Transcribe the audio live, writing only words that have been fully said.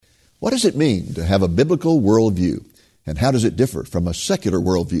What does it mean to have a biblical worldview? And how does it differ from a secular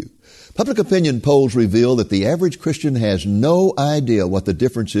worldview? Public opinion polls reveal that the average Christian has no idea what the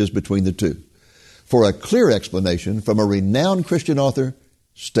difference is between the two. For a clear explanation from a renowned Christian author,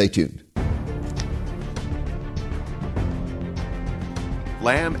 stay tuned.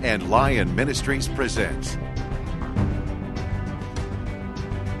 Lamb and Lion Ministries presents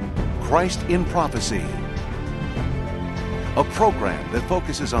Christ in Prophecy, a program that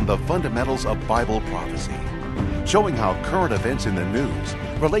focuses on the fundamentals of Bible prophecy, showing how current events in the news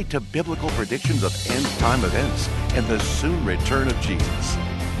relate to biblical predictions of end-time events and the soon return of Jesus.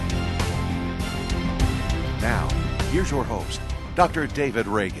 Now, here's your host, Dr. David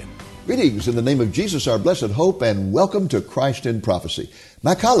Reagan. Greetings in the name of Jesus, our blessed hope, and welcome to Christ in Prophecy.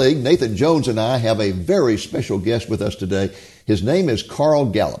 My colleague, Nathan Jones, and I have a very special guest with us today. His name is Carl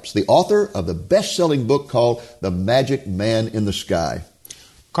Gallups, the author of the best-selling book called The Magic Man in the Sky.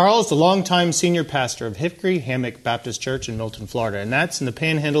 Carl is the longtime senior pastor of Hickory Hammock Baptist Church in Milton, Florida, and that's in the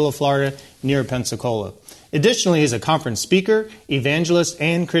panhandle of Florida near Pensacola. Additionally, he's a conference speaker, evangelist,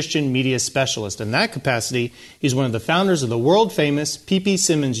 and Christian media specialist. In that capacity, he's one of the founders of the world-famous P.P.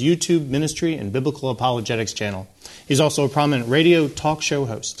 Simmons YouTube Ministry and Biblical Apologetics channel. He's also a prominent radio talk show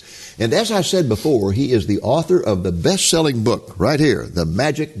host. And as I said before, he is the author of the best-selling book right here, The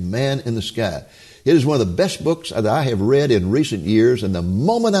Magic Man in the Sky. It is one of the best books that I have read in recent years, and the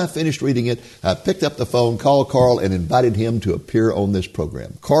moment I finished reading it, I picked up the phone, called Carl, and invited him to appear on this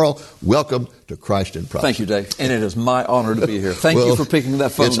program. Carl, welcome to Christ in Prophecy. Thank you, Dave. And it is my honor to be here. Thank you for picking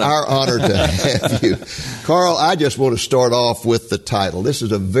that phone up. It's our honor to have you. Carl, I just want to start off with the title. This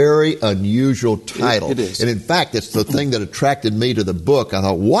is a very unusual title. It is. And in fact, it's the thing that attracted me to the book. I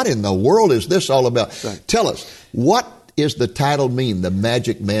thought, what in the world is this all about? Right. Tell us, what is the title mean, The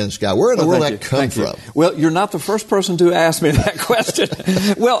Magic Man in the Sky? Where in the world did that come from? Well, you're not the first person to ask me that question.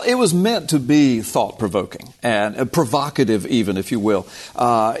 Well, it was meant to be thought-provoking and provocative even, if you will.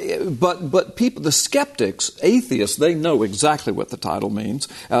 But people, the skeptics, atheists, they know exactly what the title means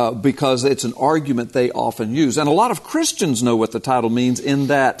because it's an argument they often use. And a lot of Christians know what the title means in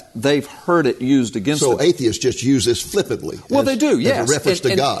that they've heard it used against them. So atheists just use this flippantly. Well, they do, yes. As a reference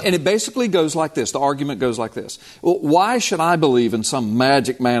to God. And it basically goes like this. The argument goes like this. Well, why should I believe in some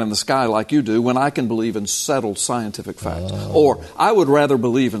magic man in the sky like you do when I can believe in settled scientific fact? Or I would rather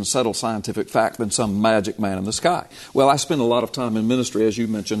believe in settled scientific fact than some magic man in the sky. Well, I spend a lot of time in ministry, as you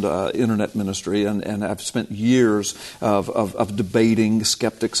mentioned, internet ministry, and I've spent years of debating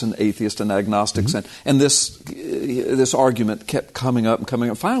skeptics and atheists and agnostics, and this argument kept coming up and coming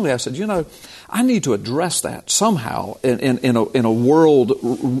up. Finally, I said, I need to address that somehow in a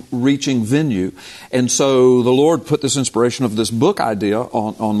world-reaching venue. And so the Lord put this inspiration of this book idea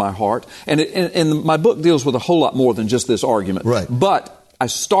on my heart. And my book deals with a whole lot more than just this argument. Right. But I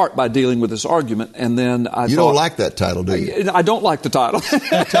start by dealing with this argument, and then You don't like that title, do you? I don't like the title.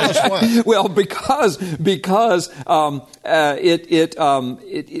 Tell us why. Well, because because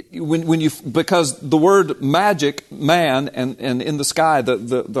the word magic man and in the sky,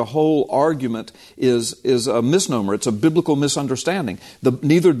 the whole argument is a misnomer. It's a biblical misunderstanding.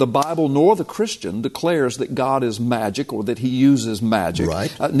 Neither the Bible nor the Christian declares that God is magic or that He uses magic.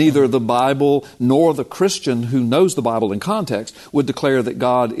 Right. Neither the Bible nor the Christian who knows the Bible in context would declare that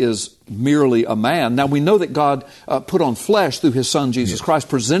God is merely a man. Now, we know that God put on flesh through His Son, Jesus Christ,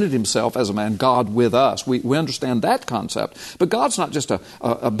 presented Himself as a man, God with us. We understand that concept. But God's not just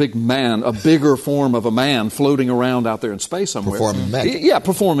a big man, a bigger form of a man floating around out there in space somewhere. Performing magic. Yeah,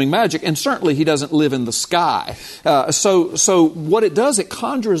 performing magic. And certainly He doesn't live in the sky. So what it does, it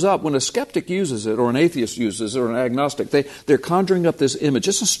conjures up, when a skeptic uses it, or an atheist uses it, or an agnostic, they're conjuring up this image.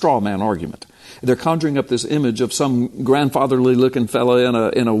 It's a straw man argument. They're conjuring up this image of some grandfatherly-looking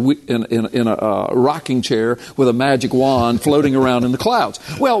fella in a rocking chair with a magic wand floating around in the clouds.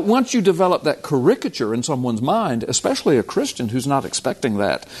 Well, once you develop that caricature in someone's mind, especially a Christian who's not expecting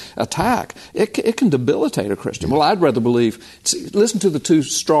that attack, it can debilitate a Christian. Well, I'd rather believe, listen to the two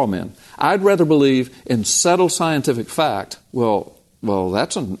straw men. I'd rather believe in settled scientific fact. Well,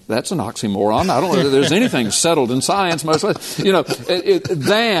 that's an oxymoron. I don't know that there's anything settled in science, mostly,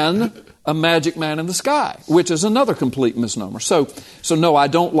 than a magic man in the sky, which is another complete misnomer. So no, I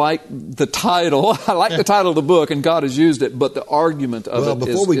don't like the title. I like the title of the book, and God has used it, but the argument of it is Well,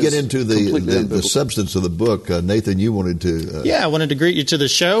 before we get into the unbiblical. substance of the book, Nathan, you wanted to... I wanted to greet you to the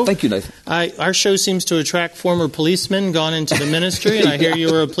show. Thank you, Nathan. Our show seems to attract former policemen gone into the ministry, and I hear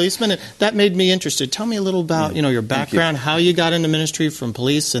you were a policeman. And that made me interested. Tell me a little about your background, how you got into ministry from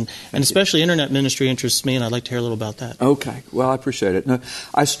police, and especially internet ministry interests me, and I'd like to hear a little about that. Okay. Well, I appreciate it. Now,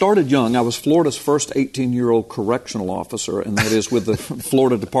 I started young. young, I was Florida's first 18-year-old correctional officer, and that is with the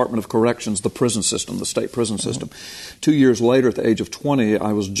Florida Department of Corrections, the prison system, the state prison system. 2 years later, at the age of 20,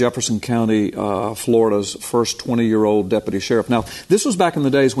 I was Jefferson County, Florida's first 20-year-old deputy sheriff. Now, this was back in the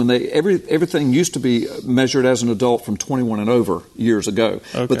days when everything used to be measured as an adult from 21 and over years ago.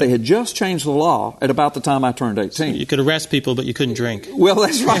 Okay. But they had just changed the law at about the time I turned 18. You could arrest people, but you couldn't drink. Well,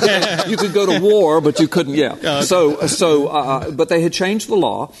 that's right. You could go to war, but you couldn't, yeah. But they had changed the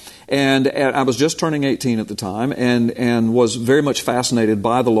law, and I was just turning 18 at the time, and was very much fascinated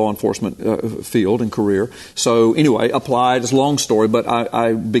by the law enforcement field and career. So anyway, applied. It's a long story, but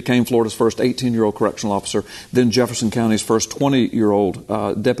I became Florida's first 18-year-old correctional officer, then Jefferson County's first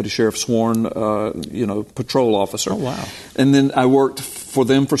 20-year-old deputy sheriff sworn, patrol officer. Oh, wow. And then I worked for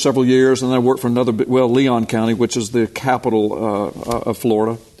them for several years, and then I worked for Leon County, which is the capital of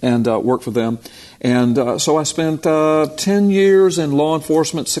Florida, and worked for them. And so I spent 10 years in law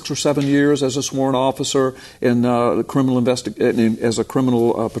enforcement, 6 or 7 years as a sworn officer in as a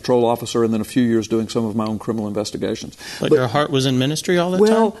criminal patrol officer, and then a few years doing some of my own criminal investigations. But your heart was in ministry all that time?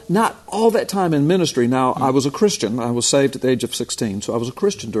 Well, not all that time in ministry. Now, I was a Christian. I was saved at the age of 16, so I was a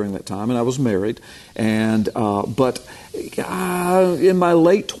Christian during that time, and I was married. And but in my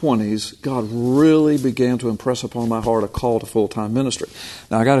late 20s, God really began to impress upon my heart a call to full-time ministry.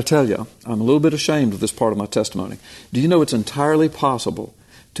 Now, I got to tell you, I'm a little bit ashamed of this part of my testimony. Do you know it's entirely possible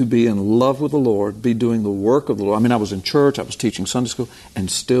to be in love with the Lord, be doing the work of the Lord? I mean, I was in church, I was teaching Sunday school, and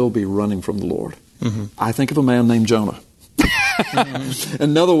still be running from the Lord. Mm-hmm. I think of a man named Jonah. Mm-hmm.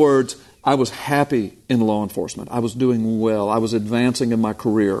 In other words, I was happy in law enforcement. I was doing well. I was advancing in my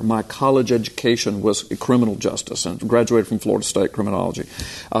career. My college education was criminal justice, and graduated from Florida State criminology.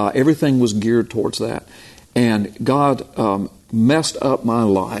 Everything was geared towards that. And God messed up my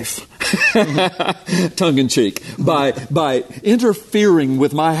life, tongue-in-cheek, by interfering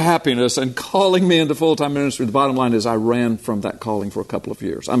with my happiness and calling me into full-time ministry. The bottom line is I ran from that calling for a couple of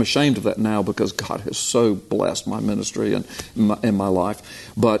years. I'm ashamed of that now because God has so blessed my ministry and my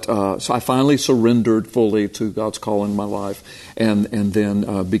life. But so I finally surrendered fully to God's call in my life, and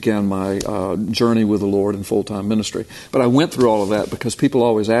then began my journey with the Lord in full-time ministry. But I went through all of that because people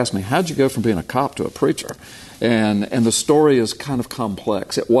always ask me, how'd you go from being a cop to a preacher? And the story is kind of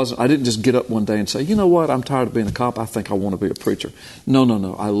complex. I didn't just get up one day and say, you know what, I'm tired of being a cop, I think I want to be a preacher. No.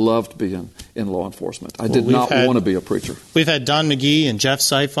 I loved being in law enforcement. I did not want to be a preacher. We've had Don McGee and Jeff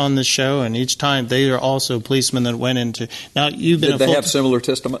Seif on this show, and each time they are also policemen that went into... Now, you've been Did they have similar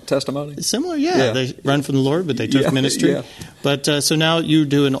testimony? Similar, yeah. They run from the Lord, but they took ministry. Yeah. But so now you're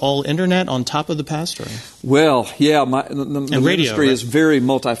doing all internet on top of the pastoring. Well, yeah, the ministry is very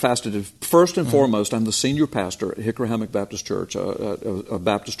multifaceted. First and foremost, I'm the senior pastor at Hickory Hammock Baptist Church, a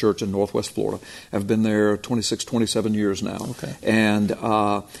Baptist church in Northwest Florida. I've been there 26, 27 years now. Okay. And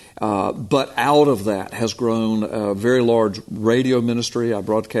but out of that has grown a very large radio ministry. I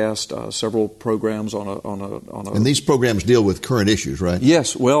broadcast several programs on a. And these programs deal with current issues, right?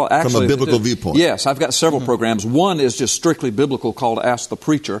 Yes. Well, actually, from a biblical viewpoint. Yes, I've got several programs. One is just strictly biblical, called Ask the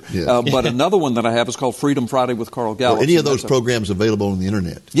Preacher. Yes. But another one that I have is called Freedom Friday with Carl Gallup. Are any of those programs available on the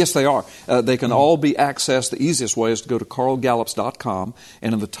internet? Yes, they are. They can all be accessed. The easiest way is to go to carlgallops.com,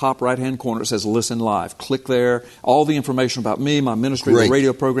 and in the top right-hand corner it says Listen Live. Click there. All the information about me, my ministry, the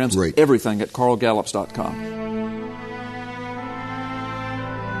radio programs, everything at carlgallops.com.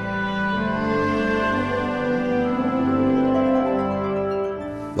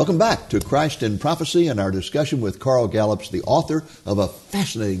 Welcome back to Christ in Prophecy and our discussion with Carl Gallups, the author of a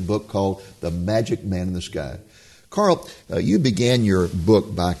fascinating book called The Magic Man in the Sky. Carl, you began your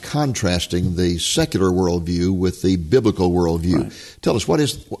book by contrasting the secular worldview with the biblical worldview. Right. Tell us,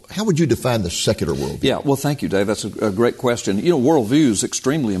 how would you define the secular worldview? Yeah, well, thank you, Dave. That's a great question. You know, worldview is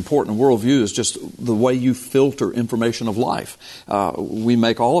extremely important. Worldview is just the way you filter information of life. We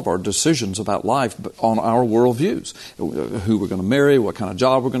make all of our decisions about life on our worldviews. Who we're going to marry, what kind of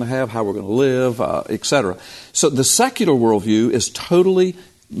job we're going to have, how we're going to live, etc. So the secular worldview is totally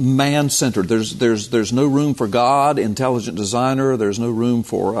man-centered. There's no room for God, intelligent designer. There's no room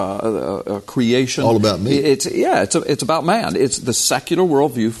for creation. All about me. It's about man. It's the secular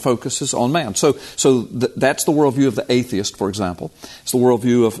worldview focuses on man. So that's the worldview of the atheist, for example. It's the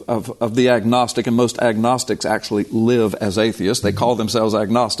worldview of the agnostic, and most agnostics actually live as atheists. They call themselves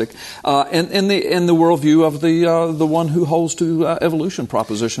agnostic. And the worldview of the one who holds to evolution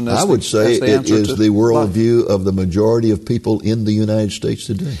proposition. I would say it is the worldview of the majority of people in the United States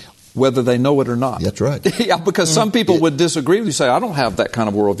today. Whether they know it or not. That's right. Yeah, because some people would disagree with you, say, I don't have that kind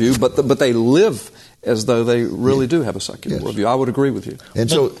of worldview, but they live as though they really do have a secular Yes. worldview. I would agree with you. And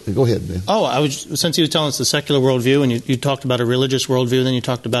so, go ahead, man. Oh, since you were telling us the secular worldview, and you talked about a religious worldview, and then you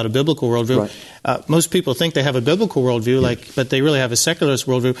talked about a biblical worldview. Right. Most people think they have a biblical worldview, but they really have a secularist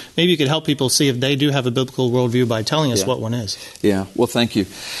worldview. Maybe you could help people see if they do have a biblical worldview by telling us what one is. Yeah. Well, thank you.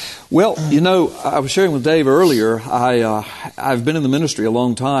 Well, I was sharing with Dave earlier, I've been in the ministry a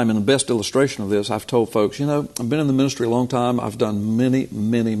long time, and the best illustration of this, I've told folks, I've been in the ministry a long time. I've done many,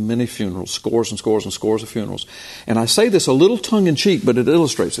 many, many funerals, scores and scores and scores of funerals. And I say this a little tongue-in-cheek, but it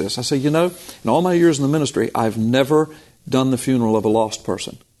illustrates this. I say, in all my years in the ministry, I've never done the funeral of a lost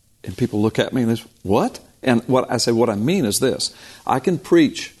person. And people look at me and they say, what? And what I mean is this. I can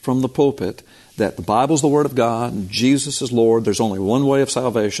preach from the pulpit that the Bible's the Word of God and Jesus is Lord. There's only one way of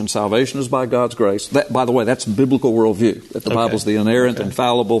salvation. Salvation is by God's grace. That, by the way, that's biblical worldview. That the Bible's the inerrant,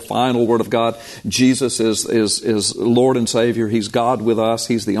 infallible, final Word of God. Jesus is Lord and Savior. He's God with us.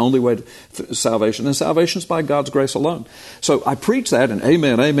 He's the only way to salvation. And salvation is by God's grace alone. So I preach that and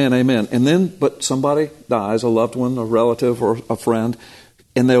amen, amen, amen. And then, but somebody dies, a loved one, a relative, or a friend,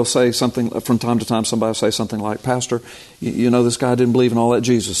 and they'll say something, from time to time somebody will say something like, Pastor, this guy didn't believe in all that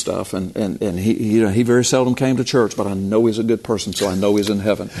Jesus stuff, and he very seldom came to church, but I know he's a good person, so I know he's in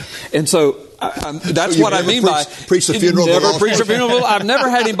heaven. And so that's what I mean by preach the funeral. Never preach a funeral. I've never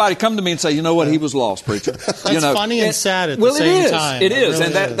had anybody come to me and say, you know what, he was lost, preacher. That's funny and sad at the same time. It is,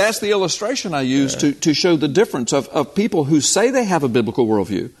 and that's the illustration I use to show the difference of people who say they have a biblical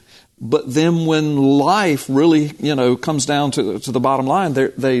worldview. But then when life really, comes down to the bottom line,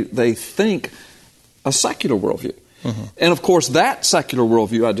 they think a secular worldview. Mm-hmm. And of course, that secular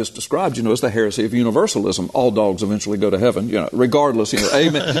worldview I just described, is the heresy of universalism. All dogs eventually go to heaven, regardless.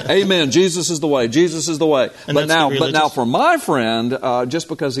 Amen. Amen. Jesus is the way. Jesus is the way. But now, for my friend, just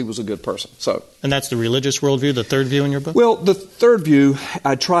because he was a good person. So. And that's the religious worldview, the third view in your book? Well, the third view,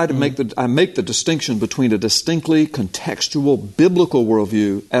 I try to make the distinction between a distinctly contextual biblical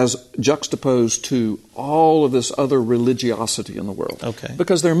worldview as juxtaposed to all of this other religiosity in the world. Okay.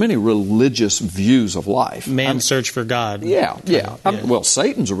 Because there are many religious views of life. Man's search for God. Yeah. Well,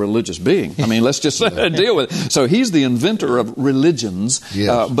 Satan's a religious being. Let's just deal with it. So he's the inventor of religions,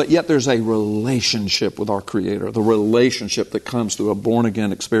 but yet there's a relationship with our Creator, the relationship that comes through a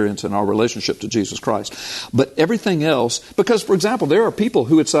born-again experience in our relationship to Jesus Christ. But everything else, because, for example, there are people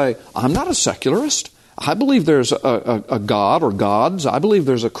who would say, I'm not a secularist. I believe there's a God or gods. I believe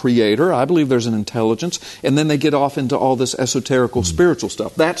there's a creator. I believe there's an intelligence. And then they get off into all this esoterical spiritual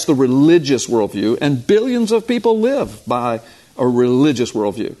stuff. That's the religious worldview. And billions of people live by a religious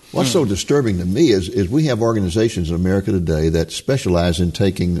worldview. What's so disturbing to me is we have organizations in America today that specialize in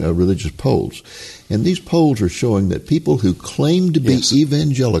taking religious polls. And these polls are showing that people who claim to be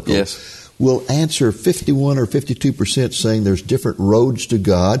evangelical will answer 51 or 52% saying there's different roads to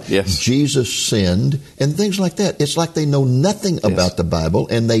God, Jesus sinned, and things like that. It's like they know nothing about the Bible,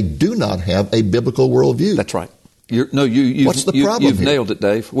 and they do not have a biblical worldview. That's right. What's the problem You've here? nailed it,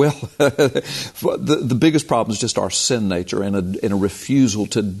 Dave. Well, the biggest problem is just our sin nature and a refusal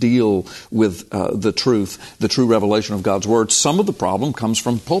to deal with the truth, the true revelation of God's Word. Some of the problem comes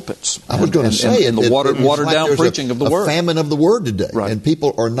from pulpits. I was going to say, and the watered down preaching of the Word. There's a famine of the Word today, and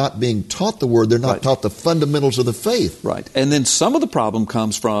people are not being taught the Word. They're not taught the fundamentals of the faith. Right. And then some of the problem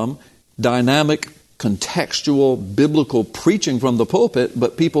comes from dynamic, contextual, biblical preaching from the pulpit,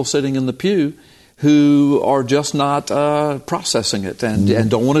 but people sitting in the pew who are just not processing it and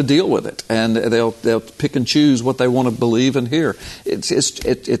don't want to deal with it, and they'll pick and choose what they want to believe and hear.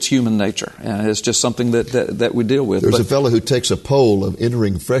 It's human nature, and it's just something that we deal with. There's a fellow who takes a poll of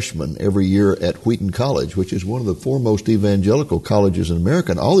entering freshmen every year at Wheaton College, which is one of the foremost evangelical colleges in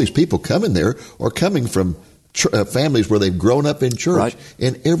America. And all these people coming there are coming from families where they've grown up in church,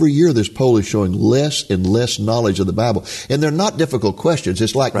 and every year this poll is showing less and less knowledge of the Bible. And they're not difficult questions.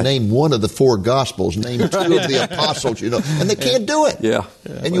 It's like name one of the four Gospels, name two of the apostles, and they can't do it.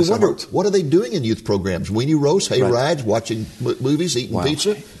 And you wonder, what are they doing in youth programs? Weenie roasts, hay rides, watching movies, eating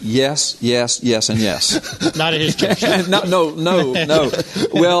pizza? Yes, and yes. Not at his church. No.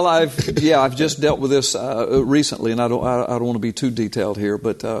 Well, I've just dealt with this recently, and I don't want to be too detailed here,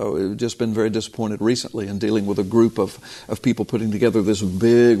 but just been very disappointed recently in dealing with a group of people putting together this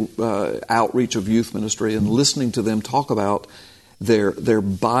big outreach of youth ministry and listening to them talk about their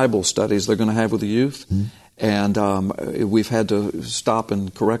Bible studies they're going to have with the youth. Mm-hmm. And we've had to stop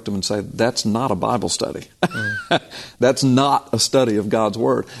and correct them and say, that's not a Bible study. That's not a study of God's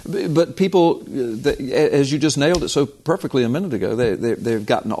Word. But people, as you just nailed it so perfectly a minute ago, they've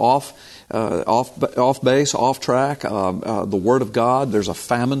gotten off base, off track. The Word of God, there's a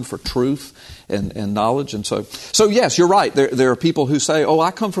famine for truth and knowledge. And so yes, you're right. There are people who say, I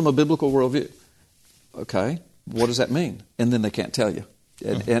come from a biblical worldview. okay, what does that mean? And then they can't tell you.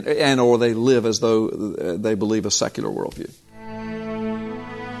 Or they live as though they believe a secular worldview.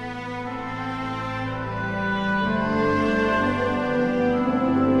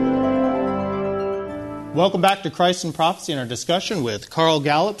 Welcome back to Christ in Prophecy and our discussion with Carl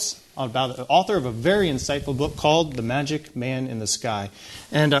Gallups, about the author of a very insightful book called The Magic Man in the Sky.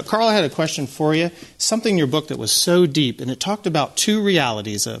 And Carl, I had a question for you. Something in your book that was so deep, and it talked about two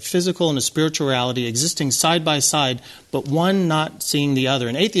realities, a physical and a spiritual reality existing side by side, but one not seeing the other.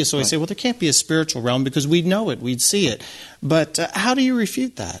 And atheists always say, well, there can't be a spiritual realm because we'd know it, we'd see it. But how do you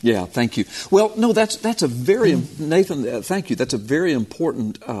refute that? Yeah, thank you. Well, no, that's a very, Nathan, thank you. That's a very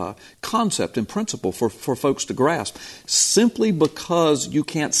important concept and principle for folks to grasp. Simply because you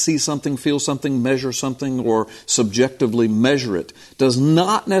can't see something, feel something, measure something, or subjectively measure it does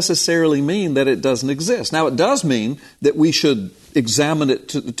not necessarily mean that it doesn't exist. Now, it does mean that we should examine it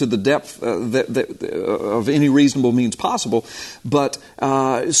to the depth of any reasonable means possible. But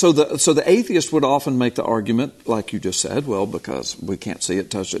so the atheist would often make the argument, like you just said, well, because we can't see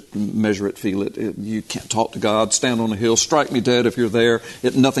it, touch it, measure it, feel it. You can't talk to God, stand on a hill, strike me dead if you're there.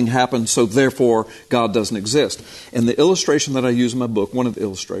 Nothing happens, so therefore God doesn't exist. And the illustration that I use in my book, one of the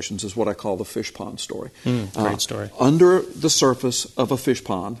illustrations, is what I call the fish pond story. Great story. Under the surface of a fish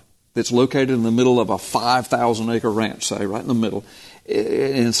pond that's located in the middle of a 5,000-acre ranch, say, right in the middle,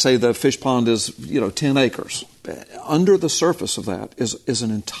 and say the fish pond is, 10 acres. Under the surface of that is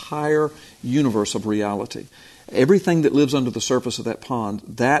an entire universe of reality. Everything that lives under the surface of that pond,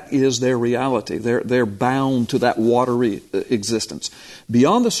 that is their reality. They're bound to that watery existence.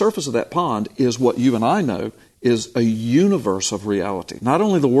 Beyond the surface of that pond is what you and I know is a universe of reality. Not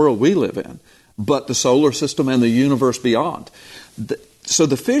only the world we live in, but the solar system and the universe beyond. So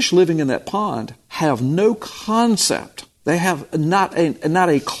the fish living in that pond have no concept. They have not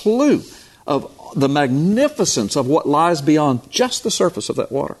a clue of the magnificence of what lies beyond just the surface of that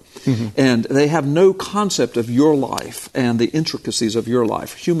water. Mm-hmm. And they have no concept of your life and the intricacies of your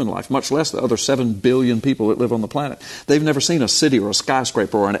life, human life, much less the other 7 billion people that live on the planet. They've never seen a city or a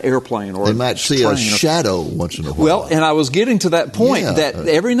skyscraper or an airplane or They might see a shadow once in a while. Well, and I was getting to that point that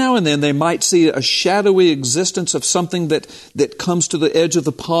every now and then they might see a shadowy existence of something that comes to the edge of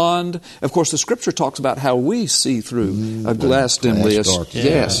the pond. Of course, the Scripture talks about how we see through a glass dimly.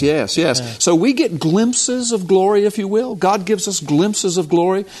 Yes. Yeah. So we get glimpses of glory, if you will. God gives us glimpses of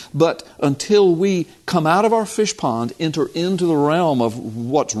glory, but until we come out of our fish pond, enter into the realm of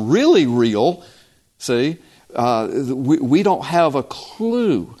what's really real, we don't have a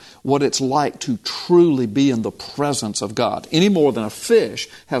clue what it's like to truly be in the presence of God, any more than a fish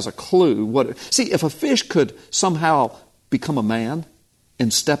has a clue. See, if a fish could somehow become a man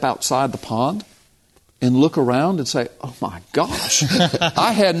and step outside the pond and look around and say, oh my gosh,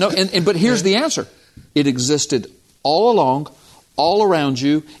 I had no... But here's the answer. It existed all along, all around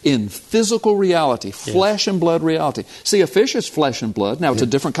you in physical reality, flesh and blood reality. See, a fish is flesh and blood. Now, it's a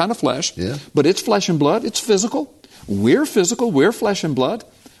different kind of flesh, but it's flesh and blood. It's physical. We're flesh and blood,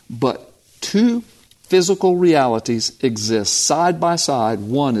 but two physical realities exist side by side.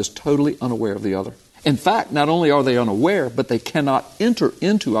 One is totally unaware of the other. In fact, not only are they unaware, but they cannot enter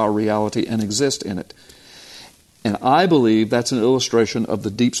into our reality and exist in it. And I believe that's an illustration of the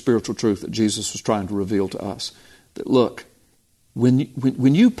deep spiritual truth that Jesus was trying to reveal to us. That look, when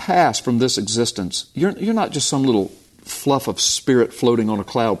you pass from this existence, you're not just some little fluff of spirit floating on a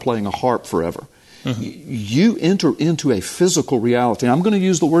cloud playing a harp forever. Mm-hmm. You enter into a physical reality. I'm going to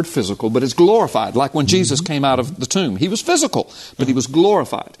use the word physical, but it's glorified. Like when Jesus came out of the tomb. He was physical, but he was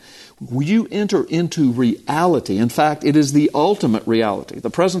glorified. You enter into reality. In fact, it is the ultimate reality.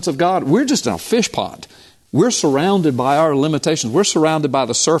 The presence of God. We're just in a fish pond. We're surrounded by our limitations. We're surrounded by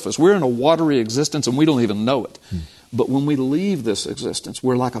the surface. We're in a watery existence and we don't even know it. But when we leave this existence,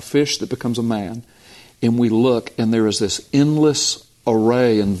 we're like a fish that becomes a man. And we look and there is this endless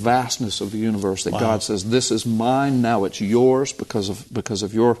array and vastness of the universe that God says, this is mine, now it's yours because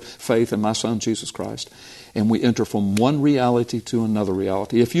of your faith in my Son, Jesus Christ. And we enter from one reality to another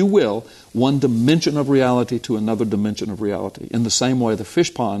reality. If you will, one dimension of reality to another dimension of reality. In the same way, the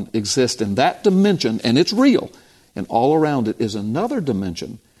fish pond exists in that dimension, and it's real. And all around it is another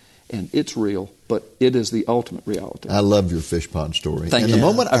dimension, and it's real, but it is the ultimate reality. I love your fish pond story. Thank you. The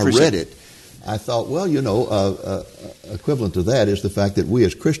moment I read it, I thought, well, equivalent to that is the fact that we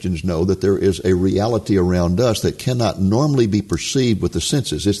as Christians know that there is a reality around us that cannot normally be perceived with the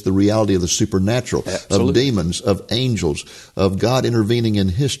senses. It's the reality of the supernatural, of demons, of angels, of God intervening in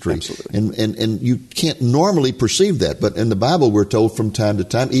history. And you can't normally perceive that. But in the Bible, we're told from time to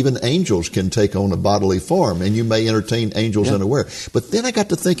time, even angels can take on a bodily form, and you may entertain angels unaware. But then I got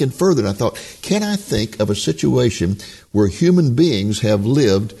to thinking further, and I thought, can I think of a situation where human beings have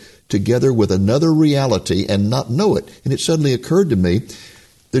lived together with another reality and not know it? And it suddenly occurred to me,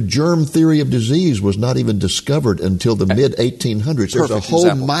 the germ theory of disease was not even discovered until the mid-1800s. There's a whole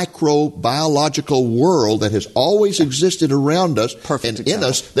microbiological world that has always existed around us and in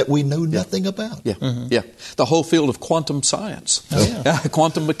us that we know nothing about. Yeah. The whole field of quantum science.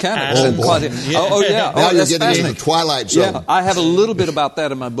 Quantum mechanics. Now you're getting into the twilight zone. Yeah, I have a little bit about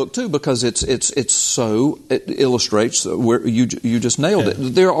that in my book too, because it illustrates where you just nailed it.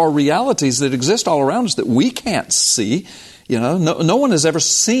 There are realities that exist all around us that we can't see. No one has ever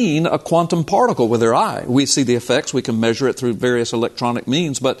seen a quantum particle with their eye. We see the effects. We can measure it through various electronic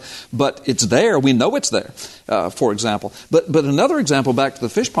means, but it's there. We know it's there, for example. But another example, back to the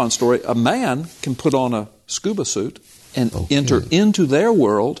fish pond story, a man can put on a scuba suit and enter into their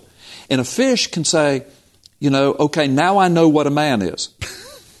world, and a fish can say, okay, now I know what a man is.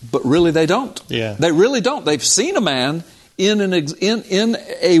 But really they don't. Yeah. They really don't. They've seen a man in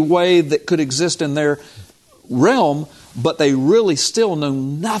a way that could exist in their realm, but they really still know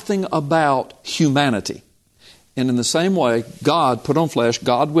nothing about humanity. And in the same way, God put on flesh,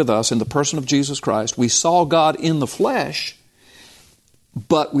 God with us in the person of Jesus Christ. We saw God in the flesh,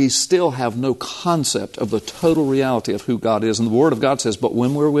 but we still have no concept of the total reality of who God is. And the Word of God says, but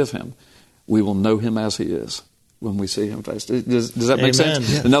when we're with Him, we will know Him as He is when we see Him face. Does that make sense?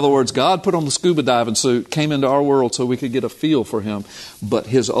 Yeah. In other words, God put on the scuba diving suit, came into our world so we could get a feel for Him, but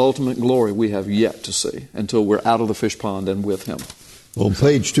His ultimate glory we have yet to see until we're out of the fish pond and with Him. Well, on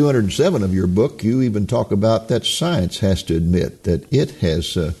page 207 of your book, you even talk about that science has to admit that it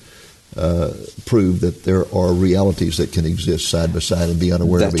has proved that there are realities that can exist side by side and be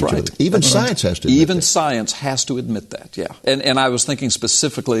unaware of each other. Even science has to admit that. Science has to admit that, yeah. And I was thinking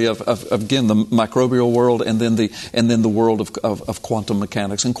specifically of again the microbial world and then the world of quantum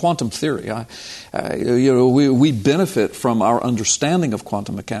mechanics and quantum theory. We benefit from our understanding of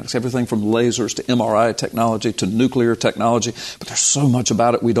quantum mechanics, everything from lasers to MRI technology to nuclear technology. But there's so much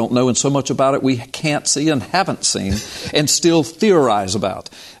about it we don't know, and so much about it we can't see and haven't seen and still theorize about.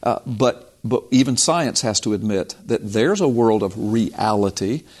 But even science has to admit that there's a world of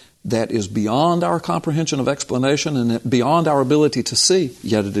reality that is beyond our comprehension of explanation and beyond our ability to see,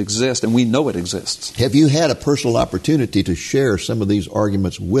 yet it exists, and we know it exists. Have you had a personal opportunity to share some of these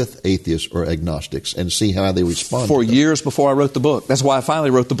arguments with atheists or agnostics and see how they respond? For years before I wrote the book. That's why I finally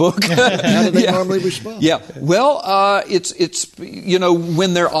wrote the book. How do they normally respond? Yeah. Well, it's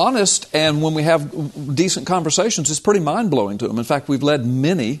when they're honest and when we have decent conversations, it's pretty mind-blowing to them. In fact, we've led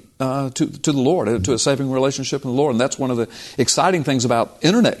many to the Lord, to a saving relationship with the Lord. And that's one of the exciting things about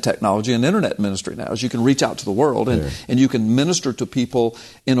internet technology and internet ministry now, is you can reach out to the world and you can minister to people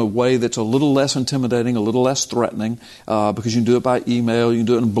in a way that's a little less intimidating, a little less threatening, because you can do it by email, you can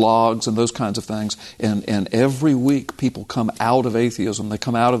do it in blogs and those kinds of things. And every week people come out of atheism. They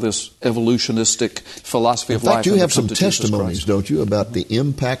come out of this evolutionistic philosophy of life. In fact, you have some testimonies, don't you, about the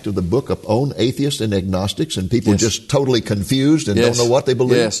impact of the book upon atheists and agnostics and people just totally confused and don't know what they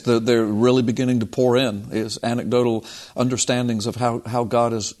believe? Yes, they're really beginning to pour in is anecdotal understandings of how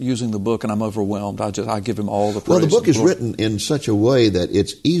God is using the book, and I'm overwhelmed. I give Him all the praise. Well, the book is written in such a way that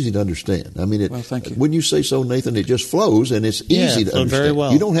it's easy to understand. I mean, thank you. Wouldn't you say so, Nathan? It just flows, and it's easy to understand. Very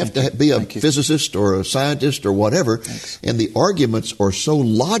well. You don't have to be a physicist or a scientist or whatever, and the arguments are so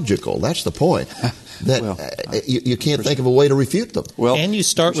logical. That's the point. That you can't think of a way to refute them. And you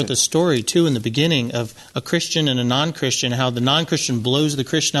start with a story, too, in the beginning of a Christian and a non-Christian, how the non-Christian blows the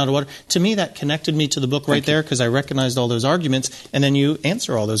Christian out of water. To me, that connected me to the book right there, because I recognized all those arguments, and then you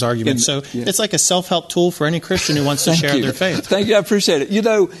answer all those arguments. It's like a self-help tool for any Christian who wants to share their faith. Thank you. I appreciate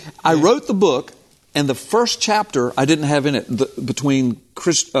it. I wrote the book, and the first chapter I didn't have in it, between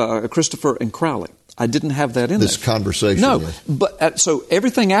Christopher and Crowley. I didn't have that in this conversation. No, but so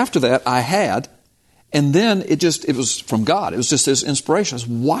everything after that I had. And then it was from God. It was just this inspiration. I said,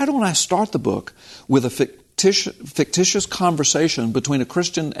 why don't I start the book with a fictitious conversation between a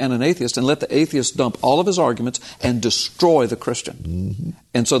Christian and an atheist and let the atheist dump all of his arguments and destroy the Christian? Mm-hmm.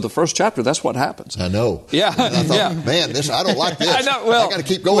 And so the first chapter, that's what happens. I know. Yeah. And I thought, man, I don't like this. I know. Well, I got to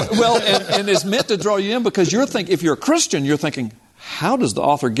keep going. And it's meant to draw you in, because if you're a Christian, you're thinking, how does the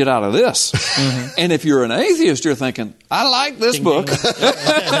author get out of this? And if you're an atheist, you're thinking, I like this book.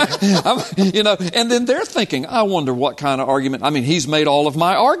 And then they're thinking, I wonder what kind of argument. I mean, he's made all of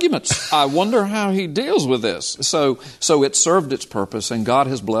my arguments. I wonder how he deals with this. So it served its purpose, and God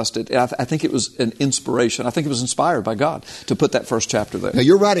has blessed it. I think it was an inspiration. I think it was inspired by God to put that first chapter there. Now,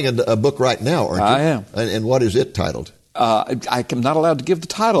 you're writing a book right now, aren't you? I am. And what is it titled? I'm not allowed to give the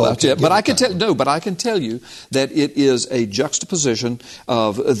title out yet, but I can tell you that it is a juxtaposition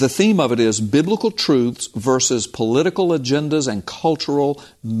of the theme of it is biblical truths versus political agendas and cultural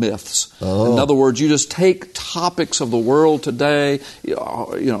myths. In other words, you just take topics of the world today,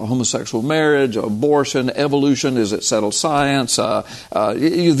 homosexual marriage, abortion, evolution, is it settled science,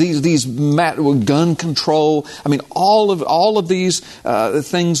 these gun control. I mean, all of these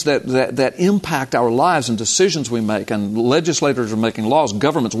things that impact our lives and decisions we make. And legislators are making laws,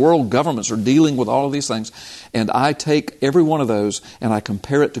 world governments are dealing with all of these things. And I take every one of those and I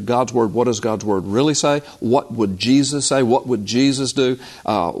compare it to God's Word. What does God's Word really say? What would Jesus say? What would Jesus do?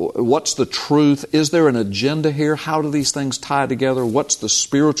 What's the truth? Is there an agenda here? How do these things tie together? What's the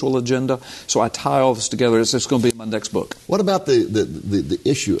spiritual agenda? So I tie all this together. It's going to be my next book. What about the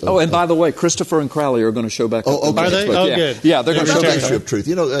issue of... and by the way, Christopher and Crowley are going to show back up. Are they? Good. Yeah, they're going to show back the issue of truth.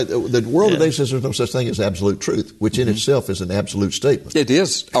 The world today says there's no such thing as absolute truth, which in itself is an absolute statement. It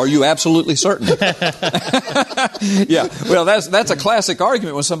is. Are you absolutely certain? Yeah. Well, that's a classic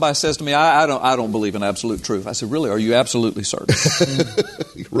argument when somebody says to me, I don't believe in absolute truth. I said, really? Are you absolutely certain?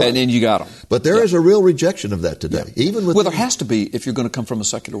 Right. And then you got them. But there is a real rejection of that today. Yeah. Even with there has to be if you're going to come from a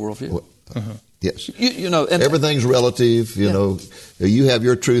secular worldview. Yes. And everything's relative. You know, you have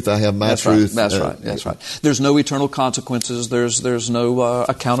your truth, I have my truth. That's right. There's no eternal consequences. There's no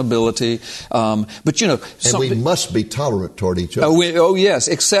accountability. But and we must be tolerant toward each other. Yes,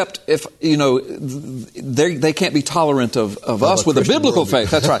 except if they can't be tolerant of us with a biblical faith.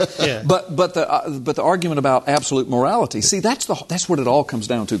 That's right. Yeah. But the argument about absolute morality. See, that's what it all comes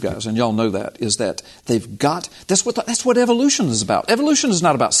down to, guys, and y'all know that is that they've got. That's what evolution is about. Evolution is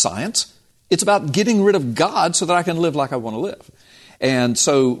not about science. It's about getting rid of God so that I can live like I want to live. And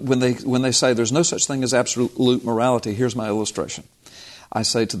so when they say there's no such thing as absolute morality, here's my illustration. I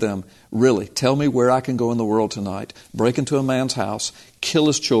say to them, really, tell me where I can go in the world tonight, break into a man's house, kill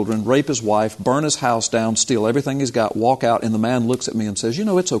his children, rape his wife, burn his house down, steal everything he's got, walk out, and the man looks at me and says,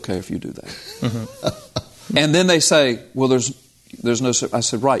 it's okay if you do that. Mm-hmm. And then they say, well, there's no... I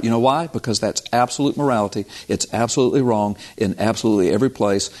said, right, you know why? Because that's absolute morality. It's absolutely wrong in absolutely every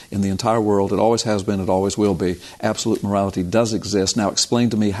place in the entire world. It always has been, it always will be. Absolute morality does exist. Now explain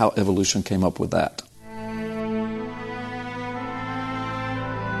to me how evolution came up with that.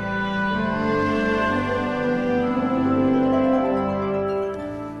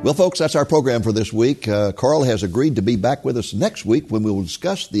 Well, folks, that's our program for this week. Carl has agreed to be back with us next week when we will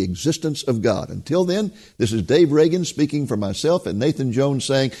discuss the existence of God. Until then, this is Dave Reagan speaking for myself and Nathan Jones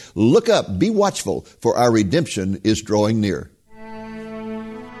saying, look up, be watchful, for our redemption is drawing near.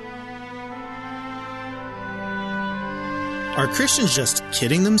 Are Christians just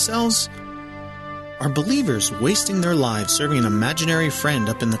kidding themselves? Are believers wasting their lives serving an imaginary friend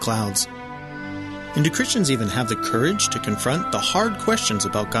up in the clouds? And do Christians even have the courage to confront the hard questions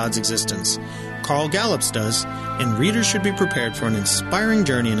about God's existence? Carl Gallups does, and readers should be prepared for an inspiring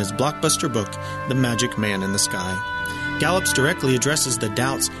journey in his blockbuster book, The Magic Man in the Sky. Gallups directly addresses the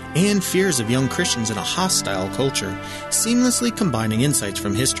doubts and fears of young Christians in a hostile culture, seamlessly combining insights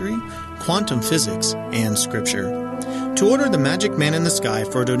from history, quantum physics, and Scripture. To order The Magic Man in the Sky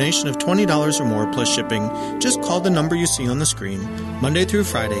for a donation of $20 or more plus shipping, just call the number you see on the screen, Monday through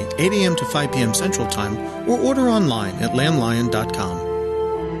Friday, 8 a.m. to 5 p.m. Central Time, or order online at lamblion.com.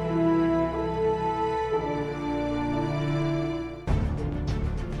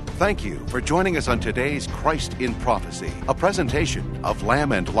 Thank you for joining us on today's Christ in Prophecy, a presentation of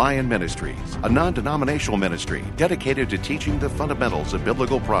Lamb and Lion Ministries, a non-denominational ministry dedicated to teaching the fundamentals of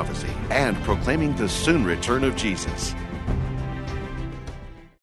biblical prophecy and proclaiming the soon return of Jesus.